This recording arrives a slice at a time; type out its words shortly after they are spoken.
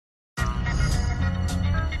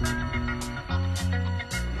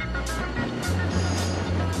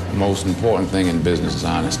most important thing in business is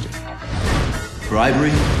honesty.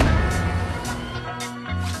 Bribery,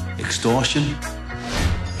 extortion,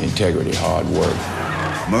 integrity, hard work,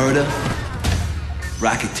 murder,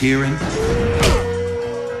 racketeering,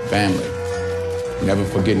 family, never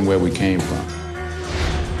forgetting where we came from.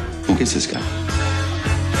 Who is this guy?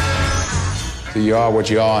 So you are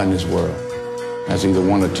what you are in this world. That's either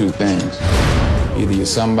one or two things. Either you're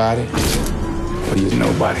somebody or you're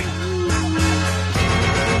nobody.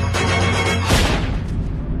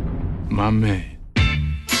 My man.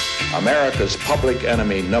 America's public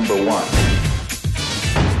enemy number one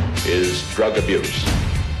is drug abuse.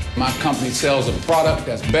 My company sells a product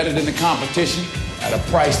that's better than the competition at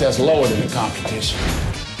a price that's lower than the competition.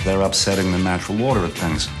 They're upsetting the natural order of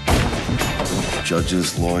things.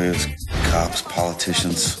 Judges, lawyers, cops,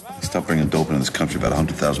 politicians. Stop bringing dope into this country, about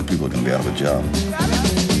 100,000 people are going to be out of a job.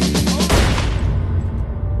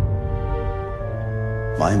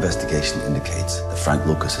 My investigation indicates that Frank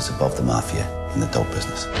Lucas is above the mafia in the dope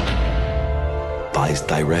business. Buys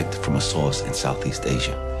direct from a source in Southeast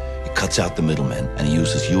Asia. He cuts out the middlemen and he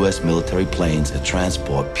uses U.S. military planes to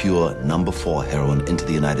transport pure number 4 heroin into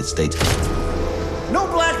the United States. No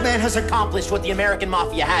black man has accomplished what the American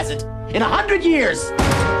mafia hasn't in 100 years.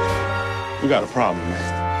 We got a problem,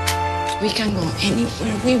 man. We can go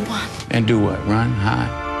anywhere we want. And do what? Run,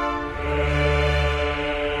 hide?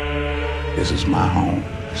 This is my home.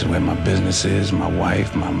 This is where my business is, my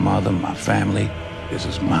wife, my mother, my family. This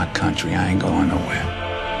is my country. I ain't going nowhere.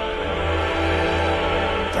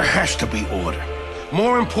 There has to be order.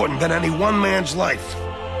 More important than any one man's life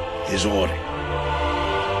is order.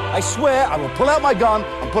 I swear I will pull out my gun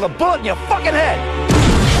and put a bullet in your fucking head.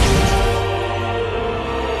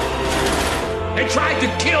 They tried to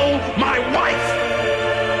kill my wife.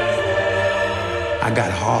 I got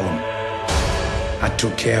Harlem. I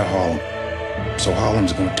took care of Harlem. So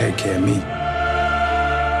Harlem's gonna take care of me.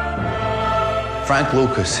 Frank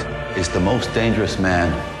Lucas is the most dangerous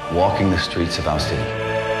man walking the streets of our city.